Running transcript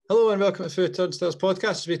Hello and welcome to Four Turnstiles podcast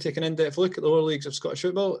as we take an in-depth look at the lower leagues of Scottish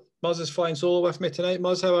football. Muzz is flying solo with me tonight.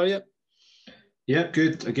 Muzz, how are you? Yeah,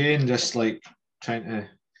 good. Again, just like trying to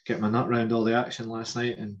get my nut around all the action last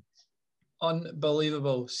night. And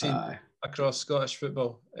unbelievable scene across Scottish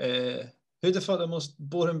football. Who'd have thought the most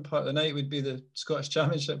boring part of the night would be the Scottish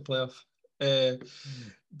Championship playoff?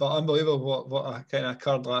 But unbelievable what kind of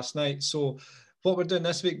occurred last night. So what we're doing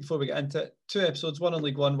this week before we get into it, 2 episodes, one on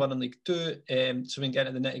League One, one on League Two, so we can get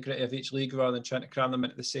into the nitty-gritty of each league rather than trying to cram them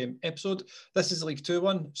into the same episode. This is the League Two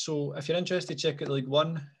one, so if you're interested, check out the League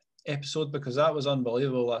One episode because that was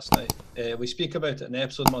unbelievable last night. We speak about it in the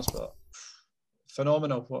episode, but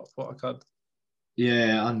phenomenal what occurred.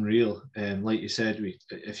 Yeah, unreal. Like you said,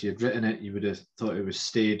 if you'd written it, you would have thought it was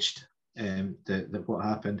staged, what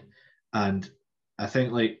happened. And I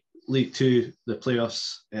think like League Two, the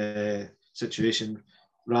playoffs situation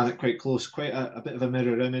ran it quite close, quite a bit of a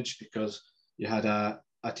mirror image because you had a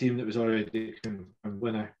team that was already confirmed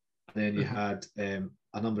winner, and then you had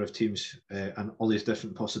a number of teams and all these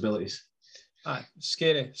different possibilities. Aye,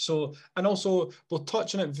 scary. So, and also we'll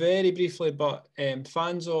touch on it very briefly, but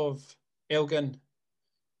fans of Elgin,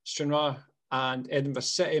 Stranraer and Edinburgh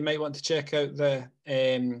City might want to check out the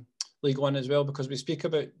League One as well because we speak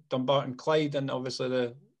about Dumbarton Clyde, and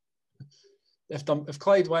obviously if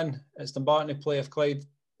Clyde win, it's Dumbarton to play. If Clyde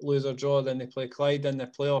lose or draw, then they play Clyde in the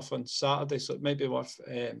playoff on Saturday. So it might be worth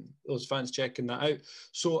those fans checking that out.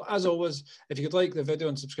 So as always, if you could like the video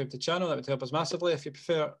and subscribe to the channel, that would help us massively. If you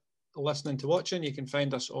prefer listening to watching, you can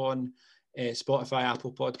find us on Spotify,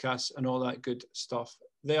 Apple Podcasts, and all that good stuff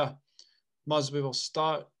there. Muzz, we will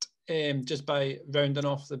start just by rounding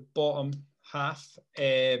off the bottom half.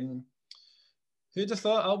 Who'd have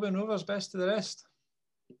thought Albion Rovers best of the rest?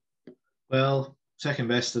 Well, second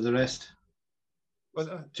best of the rest.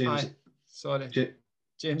 James. Aye. Sorry.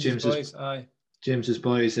 James's boys. Aye. James's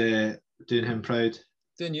boys doing him proud.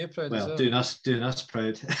 Doing you proud. Well, doing us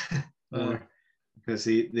proud more because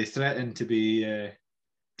they threatened to be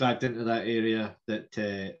dragged into that area that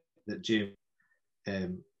James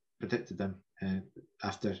predicted them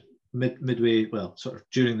after midway. Well, sort of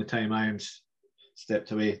during the time Irons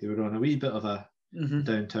stepped away, they were on a wee bit of a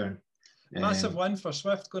downturn. Massive win for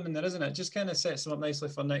Swift going in there, isn't it? Just kind of sets him up nicely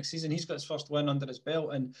for next season. He's got his first win under his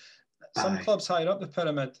belt, and some clubs higher up the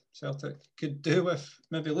pyramid, Celtic, could do with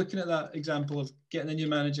maybe looking at that example of getting a new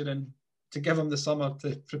manager in to give him the summer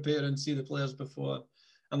to prepare and see the players before,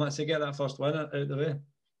 and let's say get that first win out of the way.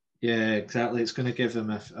 Yeah, exactly. It's going to give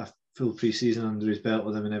him a full pre-season under his belt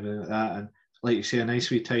with him and everything like that, and like you say, a nice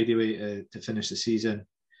wee tidy way to finish the season.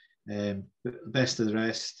 Best of the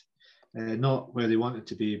rest. Not where they wanted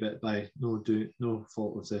to be, but by no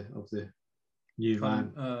fault of the new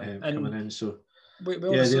man coming in. So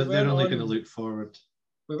they're only going to look forward.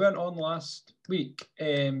 We went on last week,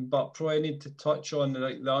 but probably need to touch on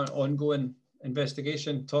the ongoing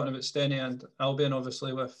investigation, talking about Steny and Albion,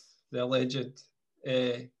 obviously with the alleged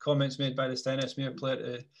comments made by the Stenhousemuir player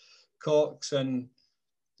to Cox, and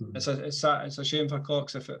it's a shame for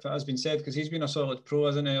Cox if it has been said because he's been a solid pro,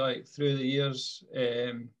 hasn't he? Like through the years.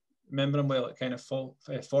 Remember him well at kind of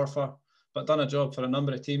Forfar, but done a job for a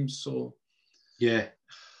number of teams. So yeah,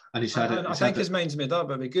 and he's had it. I think his mind's made up.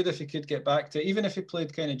 It'd be good if he could get back to, even if he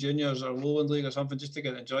played kind of juniors or lowland league or something, just to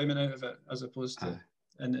get enjoyment out of it as opposed to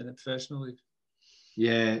in the professional league.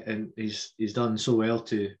 Yeah, and he's done so well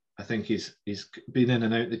to. I think he's been in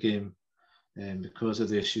and out the game, because of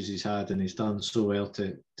the issues he's had, and he's done so well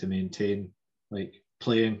to maintain like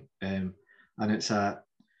playing. And it's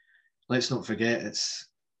let's not forget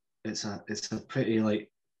it's a pretty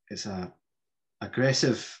it's a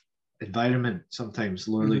aggressive environment sometimes,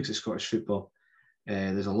 lower leagues of Scottish football.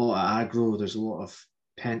 There's a lot of aggro, there's a lot of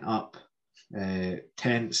pent up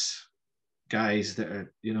tense guys that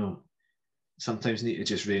are, sometimes need to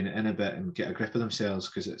just rein it in a bit and get a grip of themselves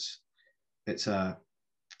because it's a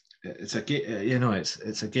game,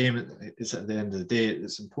 it's a game. It's at the end of the day,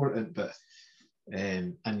 it's important, but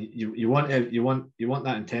and you want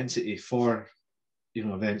that intensity for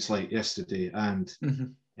events like yesterday and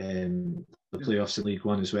the playoffs in League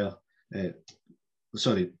One as well.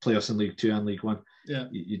 Playoffs in League Two and League One. Yeah,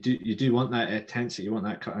 you do want that intensity, you want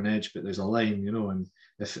that cutting edge, but there's a line, and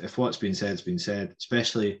if what's been said has been said,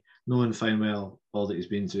 especially knowing fine well all that he's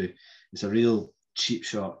been through, it's a real cheap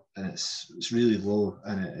shot and it's really low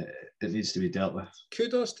and it needs to be dealt with.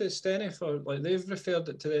 Kudos to Steny for they've referred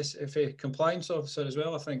it to this FA compliance officer as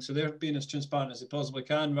well, I think, so they're being as transparent as they possibly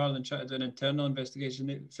can rather than trying to do an internal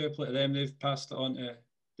investigation. Fair play to them, they've passed it on to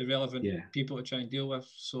the relevant people to try and deal with.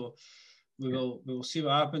 So we will see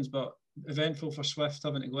what happens, but eventful for Swift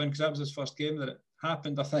having to go in because that was his first game that it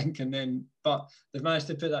happened, I think, but they've managed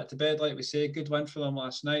to put that to bed, like we say. Good win for them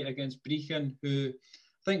last night against Brechin, who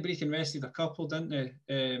I think Brechin rested a couple, didn't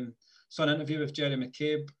they? Saw an interview with Jerry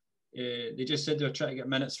McCabe. They just said they were trying to get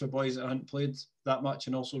minutes for boys that hadn't played that much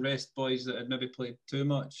and also rest boys that had maybe played too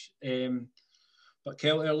much. But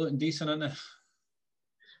Kelty are looking decent, aren't they?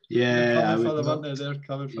 Yeah, they're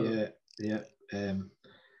coming for them. Yeah.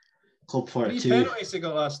 Club 42. 3 penalties they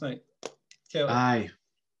got last night. Kelty. Aye,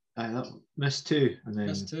 that missed 2, and then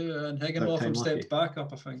missed 2, and Higginbotham stepped back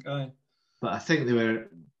up, I think. Aye. But I think they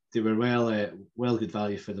were well good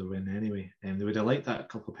value for the win anyway, and they would have liked that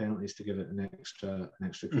couple of penalties to give it an extra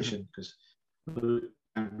cushion, because we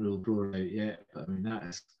can't rule Brora out yet. But I mean, that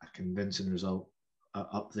is a convincing result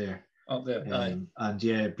up there. Aye. And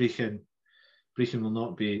yeah, Brechin will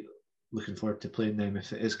not be looking forward to playing them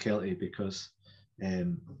if it is Kelty, because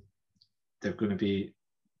they're going to be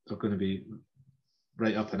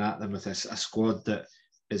right up and at them with a squad that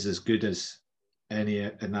is as good as any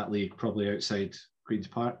in that league, probably outside Queen's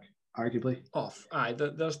Park, arguably. I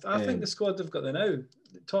think the squad they've got there now,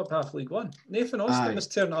 top half League One. Nathan Austin was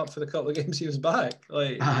turning up for the couple of games he was back.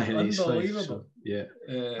 Unbelievable.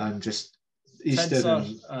 And just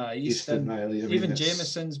Easton, Riley. Even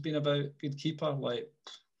Jameson's been about, good keeper.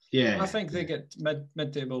 I think they get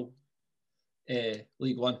mid-table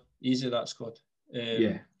League One easy, that squad.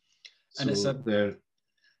 And so they're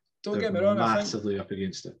get me wrong, massively up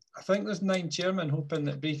against it. I think there's 9 chairmen hoping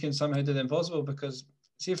that Brechin somehow did the impossible, because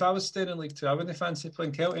see, if I was staying in League 2, I wouldn't fancy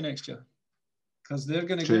playing Kelty next year, because they're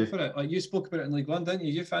going to go for it. Like you spoke about it in League 1, didn't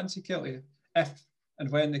you? You fancy Kelty if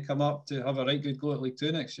and when they come up to have a right good go at League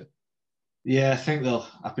 2 next year. Yeah,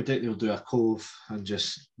 I predict they'll do a Cove and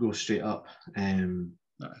just go straight up.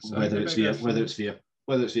 Whether it's via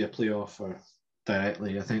playoff or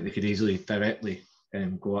directly, I think they could easily directly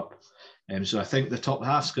go up. So I think the top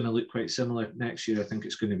half's going to look quite similar next year. I think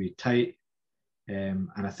it's going to be tight, and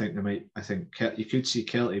I think you could see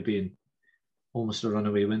Kelty being almost a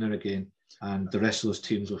runaway winner again, and the rest of those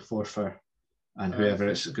teams with Forfar and whoever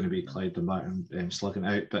it's going to be, Clyde and Martin slugging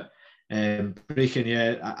out. But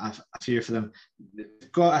Brechin, I fear for them.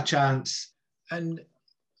 They've got a chance. And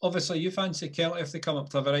obviously, you fancy Kelty if they come up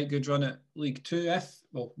to have a right good run at League 2.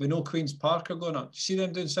 We know Queen's Park are going up. Do you see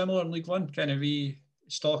them doing similar in League 1, kind of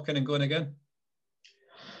restocking and going again?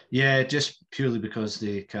 Yeah, just purely because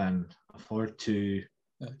they can afford to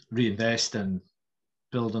reinvest and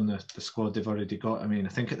build on the squad they've already got. I mean, I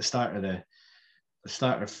think at the start of the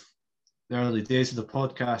early days of the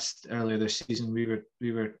podcast earlier this season,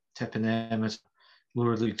 we were tipping them as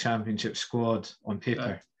lower league championship squad on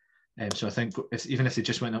paper. So I think even if they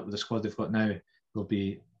just went up with the squad they've got now, they'll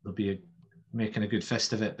be making a good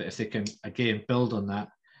fist of it. But if they can again build on that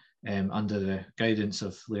under the guidance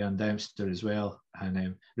of Leon Dempster as well,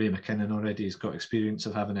 and Ray McKinnon already has got experience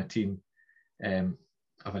of having a team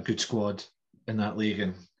of a good squad in that league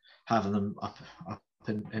and having them up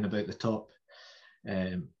in about the top.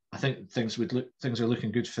 I think things are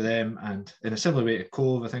looking good for them, and in a similar way to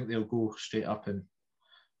Cove, I think they'll go straight up and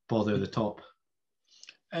bother the top.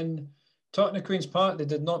 And talking to Queen's Park, they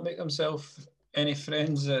did not make themselves any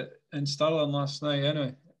friends in Stirling last night,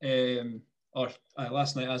 anyway,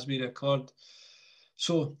 last night as we record.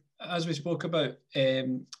 So, as we spoke about,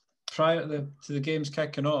 prior to the games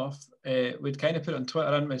kicking off, we'd kind of put it on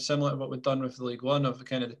Twitter, hadn't we, similar to what we'd done with League One, of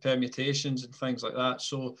kind of the permutations and things like that.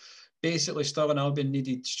 So, basically, Stirling Albion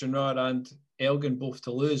needed Stranraer and Elgin both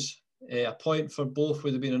to lose. A point for both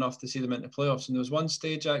would have been enough to see them into playoffs. And there was one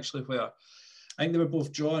stage, actually, where I think they were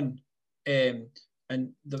both drawn, and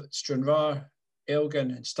the Stranraer, Elgin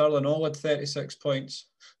and Stirling all had 36 points.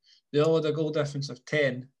 They all had a goal difference of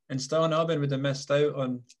 10, and Stirling Albion would have missed out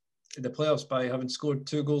on the playoffs by having scored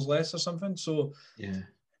 2 goals less or something. So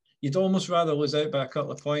you'd almost rather lose out by a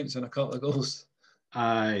couple of points than a couple of goals.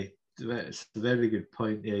 Aye, it's a very good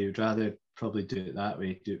point. Yeah, you'd rather probably do it that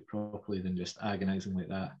way, do it properly, than just agonising like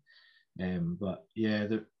that. But yeah,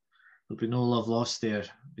 there'll be no love lost there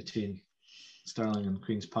between Stirling and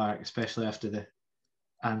Queen's Park, especially after the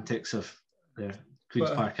antics of their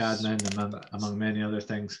Queen's Park admin, among many other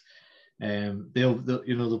things. There'll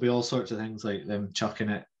be all sorts of things like them chucking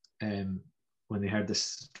it when they heard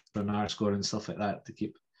this Stranraer score and stuff like that to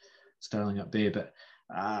keep Stirling at bay. But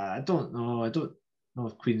I don't know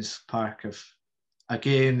if Queen's Park have,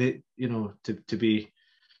 again, to be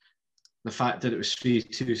the fact that it was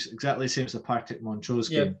 3-2, exactly the same as the Partick Montrose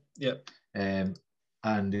game.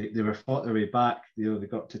 And they were fought their way back. They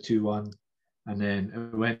got to 2-1, and then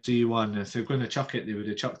it went 3-1. If they're going to chuck it, they would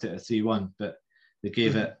have chucked it at 3-1, but they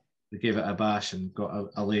gave it a bash and got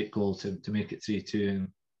a late goal to make it 3-2. And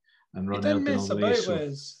and He run didn't Elgin all mess the way. about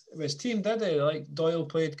So with his team, did he? Like Doyle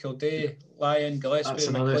played Kildare, Lyon, that's Gillespie,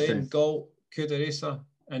 another McLean, thing. Galt, Kudarisa,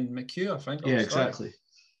 and McHugh, I think. Yeah, exactly.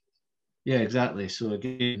 Yeah, exactly. So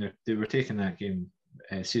again, they were taking that game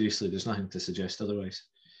seriously. There's nothing to suggest otherwise.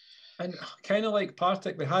 And kind of like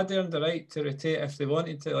Partick, they had earned the right to rotate if they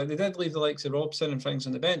wanted to. Like they did leave the likes of Robson and things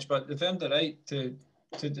on the bench, but they've earned the right to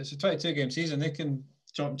it's a 22-game season. They can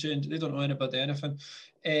chop and change. They don't know anybody anything.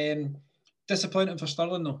 Disappointing for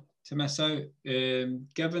Stirling though to miss out,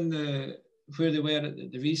 given where they were at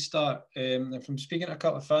the restart. And from speaking to a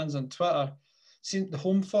couple of fans on Twitter, seeing the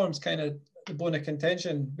home form's kind of the bone of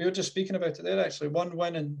contention. We were just speaking about it there actually. 1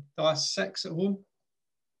 win in the last 6 at home.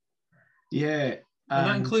 Yeah. And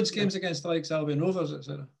that includes games against the likes of Albion Rovers,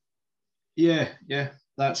 etc. Yeah,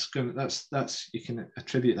 that's you can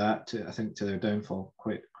attribute that to, I think, to their downfall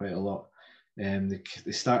quite a lot. They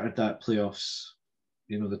started that playoffs,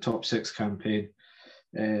 the top 6 campaign,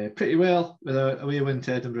 pretty well with a away win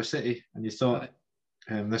to Edinburgh City, and you thought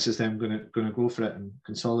this is them going to go for it and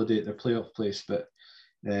consolidate their playoff place, but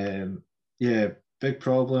big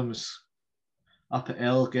problems up at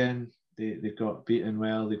Elgin. They got beaten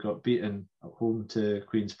well. They got beaten at home to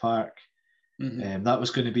Queen's Park. Mm-hmm. That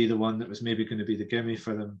was going to be the one that was maybe going to be the gimme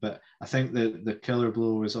for them. But I think the killer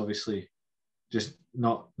blow was obviously just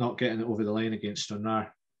not getting it over the line against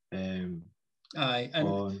Stranraer.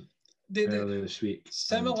 Earlier this week.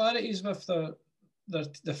 Similarities with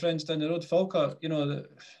the friends down the road, Falkirk. The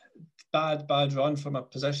bad run from a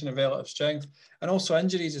position of relative strength, and also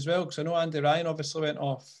injuries as well. Because I know Andy Ryan obviously went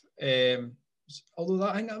off. Although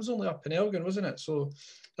I think that was only up in Elgin, wasn't it? So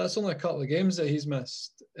that's only a couple of games that he's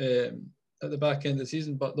missed at the back end of the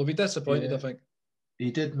season. But they'll be disappointed, I think.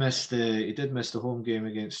 He did miss the home game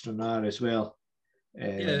against Stranraer as well.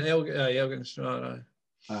 Elgin Stranraer.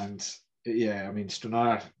 And I mean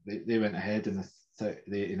Stranraer, they went ahead in the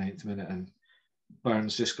 89th minute, and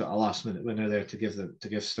Burns just got a last minute winner there to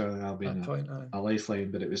give Stirling Albion a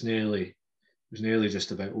lifeline, but it was nearly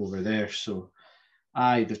just about over there. So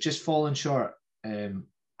they've just fallen short, and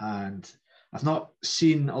I've not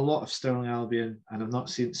seen a lot of Stirling Albion, and I've not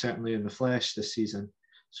seen certainly in the flesh this season.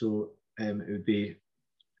 So it would be,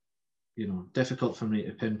 difficult for me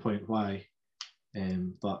to pinpoint why.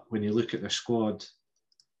 But when you look at their squad,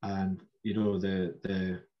 and the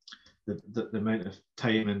amount of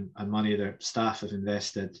time and money their staff have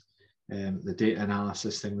invested, the data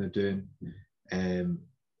analysis thing they're doing,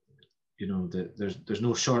 there's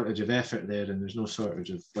no shortage of effort there, and there's no shortage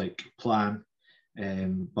of plan,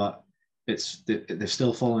 but they've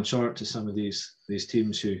still fallen short to some of these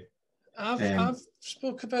teams who. I've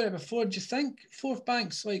spoke about it before. Do you think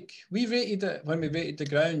Forthbank's we rated it when we rated the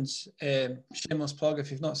grounds? Shameless plug,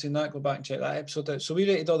 if you've not seen that, go back and check that episode out. So we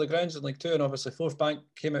rated all the grounds in League Two, and obviously Forthbank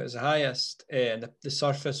came out as the highest, and the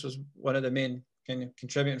surface was one of the main kind of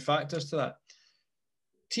contributing factors to that.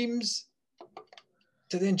 Teams,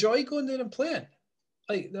 do they enjoy going there and playing?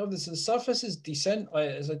 Obviously the surface is decent.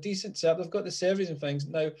 It's a decent setup. They've got the servers and things.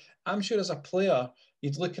 Now, I'm sure as a player,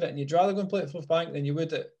 you'd look at it and you'd rather go and play at Forthbank than you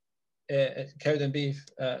would at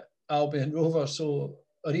Cowdenbeath, Albion Rovers, or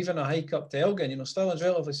even a hike up to Elgin. Stirling's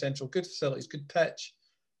relatively central, good facilities, good pitch.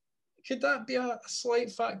 Could that be a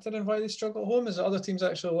slight factor in why they struggle at home? Is that other teams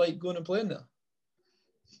actually like going and playing there?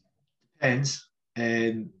 Depends.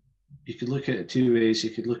 You could look at it 2 ways. You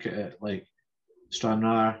could look at it like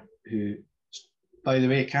Stranraer, who, by the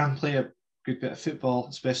way, can play a good bit of football,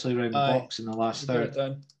 especially around the box in the last third.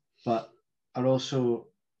 But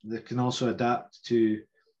they can also adapt to,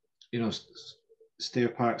 Stair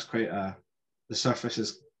Park's the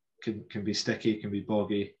surfaces can be sticky, can be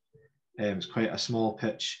boggy. It's quite a small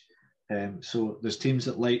pitch. So there's teams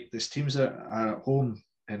that are at home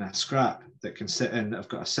in a scrap that can sit in, that have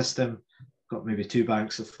got a system, got maybe 2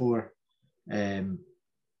 banks of 4,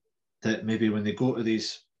 that maybe when they go to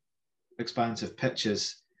these expansive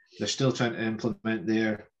pitches, they're still trying to implement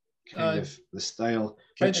their kind of the style.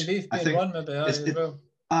 Cowdenbeath being one maybe as well.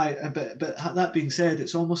 But that being said,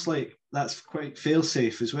 it's almost like that's quite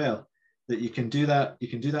fail-safe as well. That you can do that. You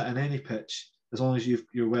can do that in any pitch as long as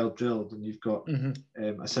you're well drilled and you've got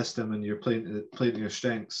a system and you're playing to your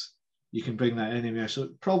strengths. You can bring that anywhere. So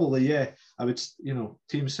probably, I would.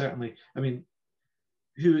 Teams certainly. I mean,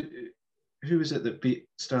 who was it that beat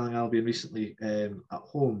Stirling Albion recently at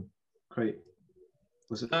home?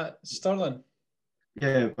 Was it Stirling?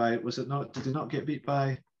 Yeah, was it not? Did they not get beat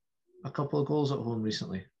by a couple of goals at home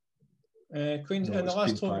recently? Queens in the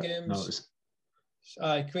last home games. No, it was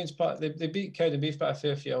Queen's Park. They beat Cowdenbeath by a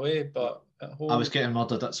fair few away, but at home. I was getting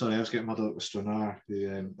muddled with Stranraer,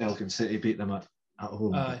 who Elgin City beat them at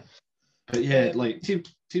home. But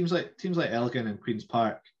teams like Elgin and Queen's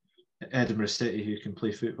Park, Edinburgh City who can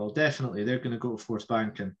play football. Definitely, they're going to go to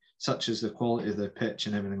Forcebank, and such as the quality of the pitch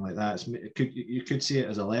and everything like that, you could see it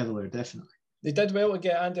as a leveler, definitely. They did well to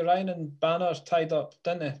get Andy Ryan and Banner tied up,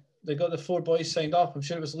 didn't they? They got the 4 boys signed up. I'm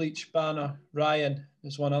sure it was Leach, Banner, Ryan.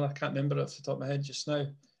 There's one other. I can't remember it off the top of my head just now.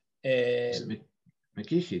 Is it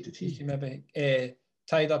McGeechy? Did he? Maybe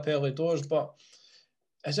tied up early doors. But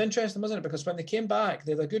it's interesting, wasn't it? Because when they came back,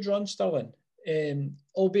 they had a good run, Stirling,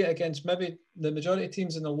 albeit against maybe the majority of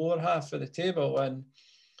teams in the lower half of the table. And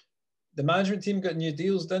the management team got new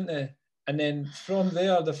deals, didn't they? And then from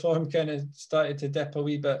there, the form kind of started to dip a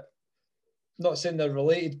wee bit. Not saying they're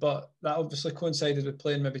related, but that obviously coincided with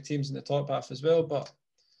playing maybe teams in the top half as well. But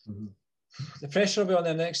the pressure will be on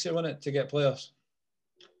them next year, won't it, to get players?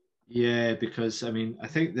 Yeah, because I mean, I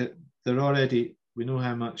think that they're already, we know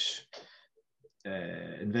how much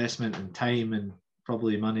investment and time and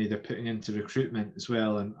probably money they're putting into recruitment as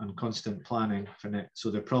well, and constant planning for next.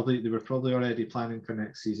 So they were probably already planning for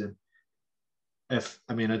next season. I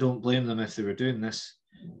don't blame them if they were doing this,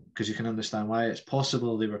 because you can understand why. It's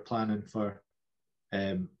possible they were planning for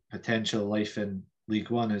potential life in League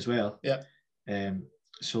One as well. Yeah.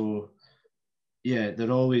 So yeah,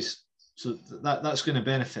 they're always, so that's going to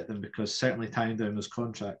benefit them, because certainly tying down those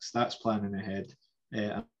contracts, that's planning ahead,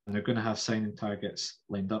 and they're going to have signing targets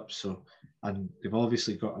lined up. So, and they've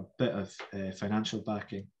obviously got a bit of financial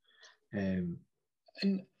backing,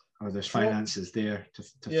 or there's finances there to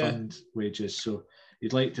fund wages. So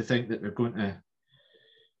you'd like to think that they're going to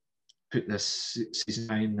put this season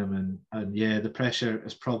behind them, and yeah, the pressure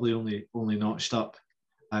is probably only notched up,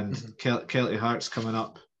 and Kelty Hearts coming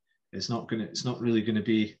up is it's not really going to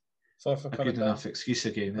be a good enough excuse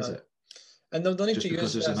again, is it? And they'll need just to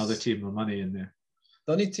because use there's another team with money in there.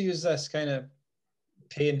 They'll need to use this kind of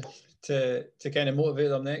pain to kind of motivate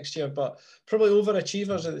them next year. But probably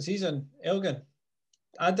overachievers of the season, Elgin.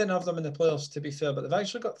 I didn't have them in the playoffs, to be fair, but they've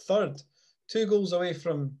actually got third, 2 goals away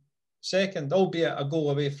from second, albeit a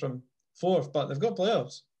goal away from fourth, but they've got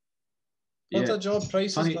playoffs. What a job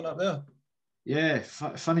Price has done up there. Yeah,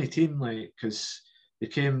 funny team, like, because they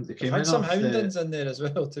came had in some off Houndens in there as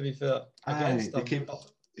well, to be fair.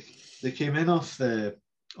 They came in off the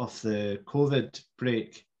COVID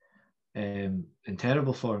break in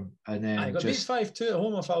terrible form, and then got beat 5-2 at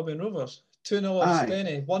home off Albion Rovers, 2-0 off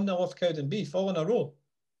Steny, 1-0 off Cowdenbeath, all in a row.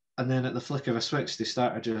 And then at the flick of a switch, they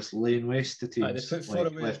started just laying waste to teams, they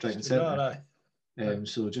put like left, right, and centre.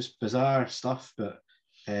 So just bizarre stuff, but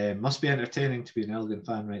must be entertaining to be an Elgin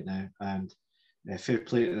fan right now. And fair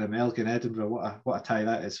play to them. Elgin Edinburgh, what a tie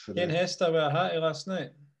that is for them. Kane Hester with a hattie last night.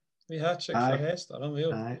 We hat trick for Hester,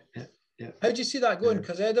 unreal. Yeah. How do you see that going?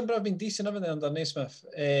 Because Edinburgh have been decent, haven't they, under Naismith?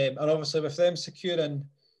 And obviously with them securing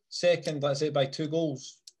second, let's say by 2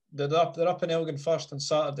 goals, they're up in Elgin first on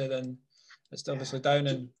Saturday, then it's obviously down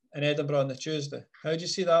in Edinburgh on the Tuesday. How do you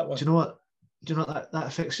see that one? Do you know what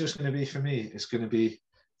that fixture is going to be for me? It's going to be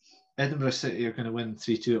Edinburgh City are going to win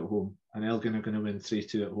 3-2 at home, and Elgin are going to win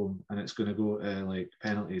 3-2 at home, and it's going to go like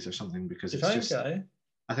penalties or something, because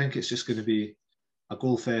I think it's just going to be a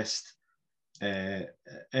goal fest.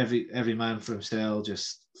 Every man for himself,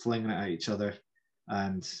 just flinging it at each other,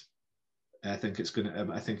 and I think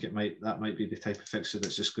that might be the type of fixture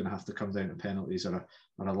that's just going to have to come down to penalties or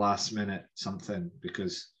a last minute something,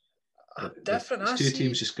 because it's 2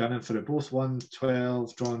 teams just gunning for it. Both won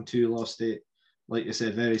 12, drawn 2, lost 8. Like you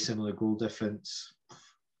said, very similar goal difference.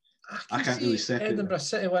 I can't really separate Edinburgh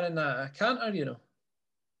City winning that. I can't,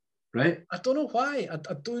 right? I don't know why.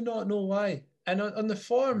 I do not know why. And on the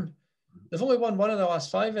form, they've only won 1 of the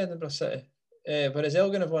last 5, Edinburgh City, whereas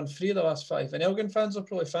Elgin have won 3 of the last 5. And Elgin fans will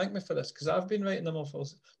probably thank me for this, because I've been writing them off.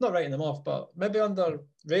 Not writing them off, but maybe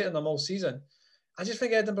underrating them all season. I just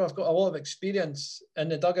think Edinburgh have got a lot of experience in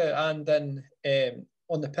the dugout and then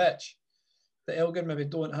on the pitch that Elgin maybe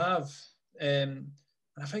don't have. And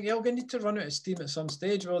I think Elgin need to run out of steam at some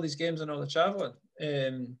stage with all these games and all the travelling.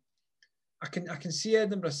 I can see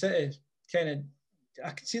Edinburgh City I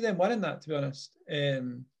can see them winning that, to be honest.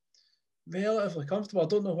 Relatively comfortable. I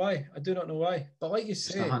don't know why. I do not know why. But like you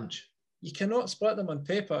say, you cannot split them on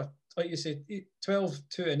paper. Like you say, 12,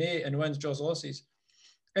 2 and 8 and wins, draws, losses.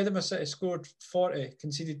 Edinburgh City scored 40,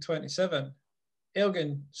 conceded 27.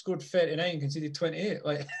 Elgin scored 39, conceded 28.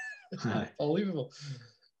 Like, unbelievable.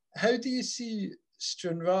 How do you see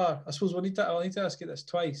Stranraer? I suppose I'll need to ask you this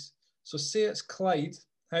twice. So say it's Clyde.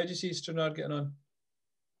 How do you see Stranraer getting on?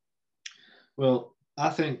 Well, I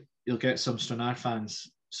think you'll get some Stranraer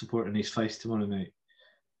fans supporting East Fife tomorrow night,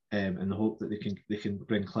 in the hope that they can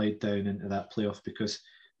bring Clyde down into that playoff, because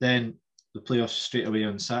then the playoffs straight away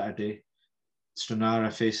on Saturday. Stranraer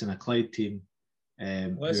are facing a Clyde team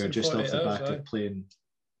who are just off the back of playing.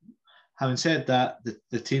 having said that,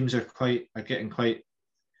 the teams are getting quite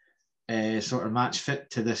sort of match fit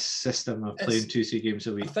to this system of playing 2-3 games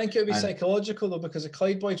a week. I think it would be psychological though, because the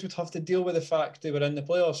Clyde boys would have to deal with the fact they were in the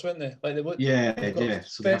playoffs, wouldn't they? Like they would. They've got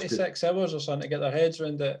 36 hours or something to get their heads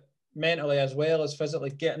around it mentally as well as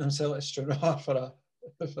physically, getting themselves to Stranraer for a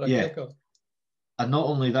kickoff. And not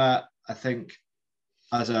only that, I think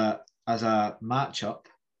as a matchup,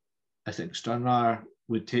 I think Stranraer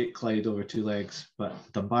would take Clyde over 2 legs, but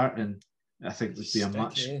Dumbarton, I think, would be a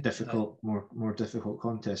much more difficult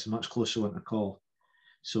contest, a much closer one to call.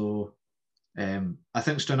 So I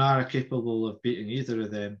think Stranraer are capable of beating either of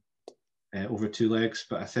them over 2 legs,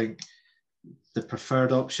 but I think the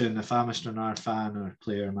preferred option, if I'm a Stranraer fan or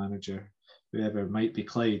player, manager, whoever, might be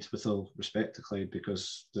Clyde, with all respect to Clyde,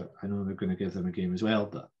 because I know they're going to give them a game as well,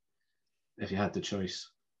 but if you had the choice.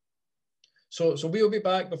 So we'll be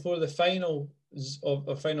back before the finals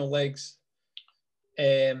of final legs.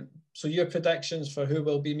 So your predictions for who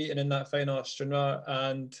will be meeting in that final are Stranraer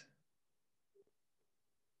and...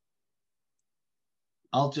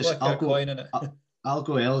 I'll go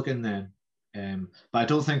Elgin then. But I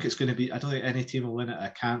don't think it's going to be... I don't think any team will win it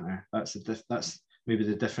at a canter. That's maybe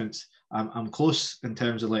the difference. I'm close in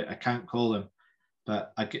terms of, like, I can't call them,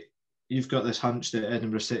 but you've got this hunch that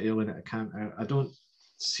Edinburgh City will win it at a canter. I don't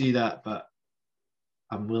see that, but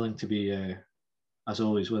I'm willing to be, as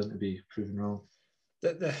always, willing to be proven wrong.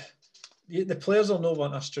 The players will not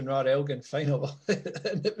want a Stranraer Elgin final.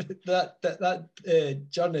 that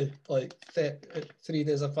journey, like 3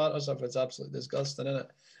 days apart or something, is absolutely disgusting, isn't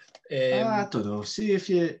it? I don't know. See, if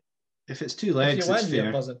it's 2 legs, it's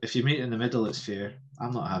fair. If you meet in the middle, it's fair.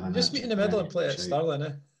 I'm not having just meet in the middle and play at Stirling,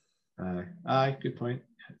 eh? Aye, good point.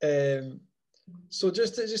 So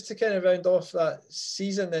just to kind of round off that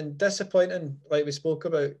season, then, disappointing, like we spoke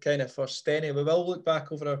about, kind of for Steny. We will look back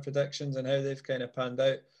over our predictions and how they've kind of panned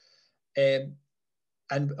out. And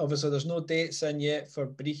obviously there's no dates in yet for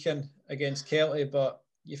Brechin against Kelty, but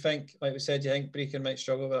you think, like we said, you think Brechin might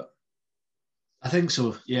struggle with it? I think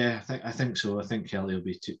so. Yeah, I think so. I think Kelty will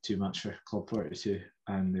be too much for Club 42,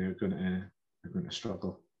 and they're going to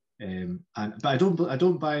struggle. But I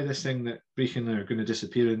don't buy this thing that Brechin are going to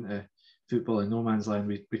disappear into football in no man's land.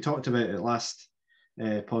 We talked about it last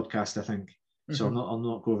podcast, I think. Mm-hmm. So I'll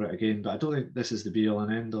not go over it again. But I don't think this is the be all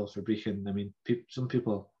and end all for Brechin. I mean, some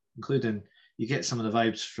people, including, you get some of the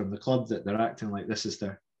vibes from the club that they're acting like this is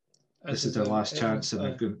their last chance,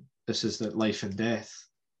 and this is their life and death.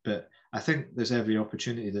 But I think there's every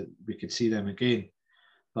opportunity that we could see them again.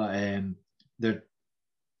 But I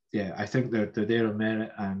think they're there on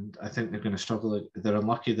merit, and I think they're going to struggle. They're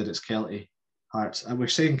unlucky that it's Kelty, Hearts, and we're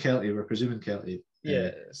saying Kelty. We're presuming Kelty.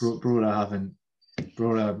 Yeah.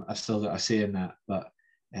 Brora, I've still got a say in that. But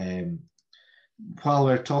while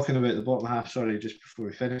we're talking about the bottom half, sorry, just before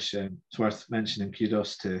we finish, it's worth mentioning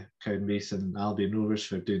kudos to Cowdenbeath and Albion Rovers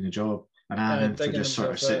for doing the job, and Annan for just sort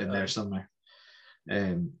of sitting there somewhere.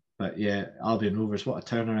 But yeah, Albion Rovers, what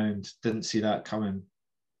a turnaround! Didn't see that coming.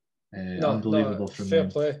 Unbelievable from fair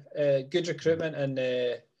them. Play. Good recruitment, and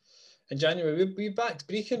in January we backed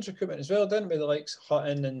Brechin's recruitment as well, didn't we? The likes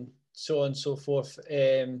Hutton and so on and so forth.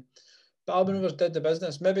 But Albion Rovers did the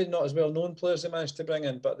business. Maybe not as well known players they managed to bring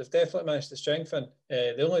in, but they've definitely managed to strengthen.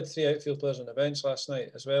 They only had 3 outfield players on the bench last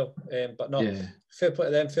night as well. But no, fair play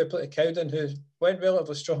to them. Fair play to Cowden, who went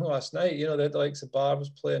relatively strong last night. You know, they had the likes of Barr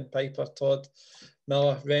was playing, Piper, Todd,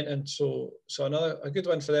 Miller, Renton. So a good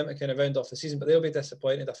win for them to kind of round off the season. But they'll be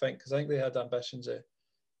disappointed, I think, because I think they had ambitions of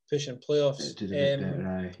pushing playoffs. Did a bit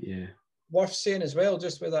better, yeah. Worth saying as well,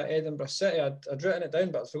 just with that Edinburgh City, I'd written it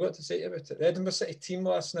down, but I forgot to say about it. The Edinburgh City team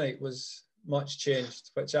last night was much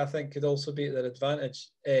changed, which I think could also be to their advantage.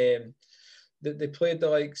 They played the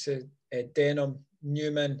likes of Denham,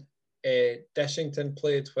 Newman, Dishington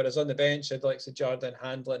played, whereas on the bench they had the likes of Jardine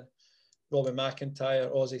Handlin, Robin McIntyre,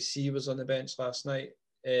 Ozzy C was on the bench last night.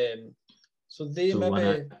 So maybe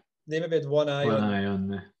had one eye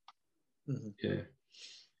on the yeah.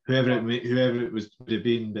 Whoever it would have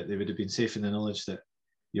been, but they would have been safe in the knowledge that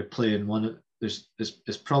you're playing one. There's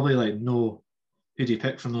probably like no. Who do you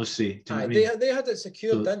pick from those 3? They had it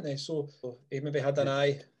secured, didn't they? So he maybe had an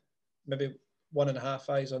eye, maybe 1.5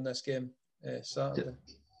 eyes on this game Saturday.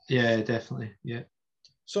 Yeah, definitely. Yeah.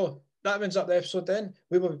 So that rounds up the episode then.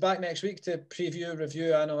 We will be back next week to preview,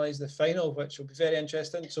 review, analyse the final, which will be very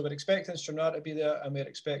interesting. So we're expecting Stranraer to be there, and we're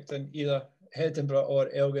expecting either Edinburgh or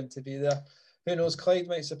Elgin to be there. Who knows, Clyde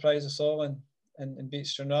might surprise us all and beat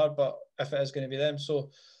Stranraer, but if it is going to be them.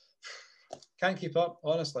 So can't keep up,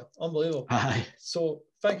 honestly. Unbelievable. Aye. So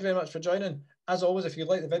thank you very much for joining. As always, if you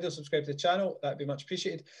like the video, subscribe to the channel. That'd be much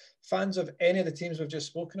appreciated. Fans of any of the teams we've just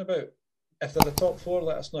spoken about, if they're the top four,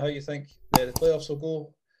 let us know how you think the playoffs will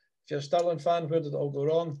go. If you're a Stirling fan, where did it all go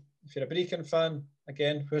wrong? If you're a Brecon fan,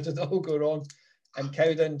 again, where did it all go wrong? And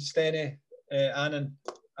Cowden, Steny, Annan,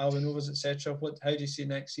 Albion Rovers, etc. How do you see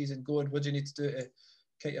next season going? What do you need to do to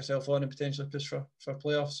kick yourself on and potentially push for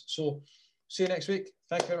playoffs? So see you next week.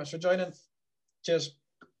 Thank you very much for joining. Cheers.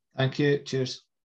 Thank you. Cheers.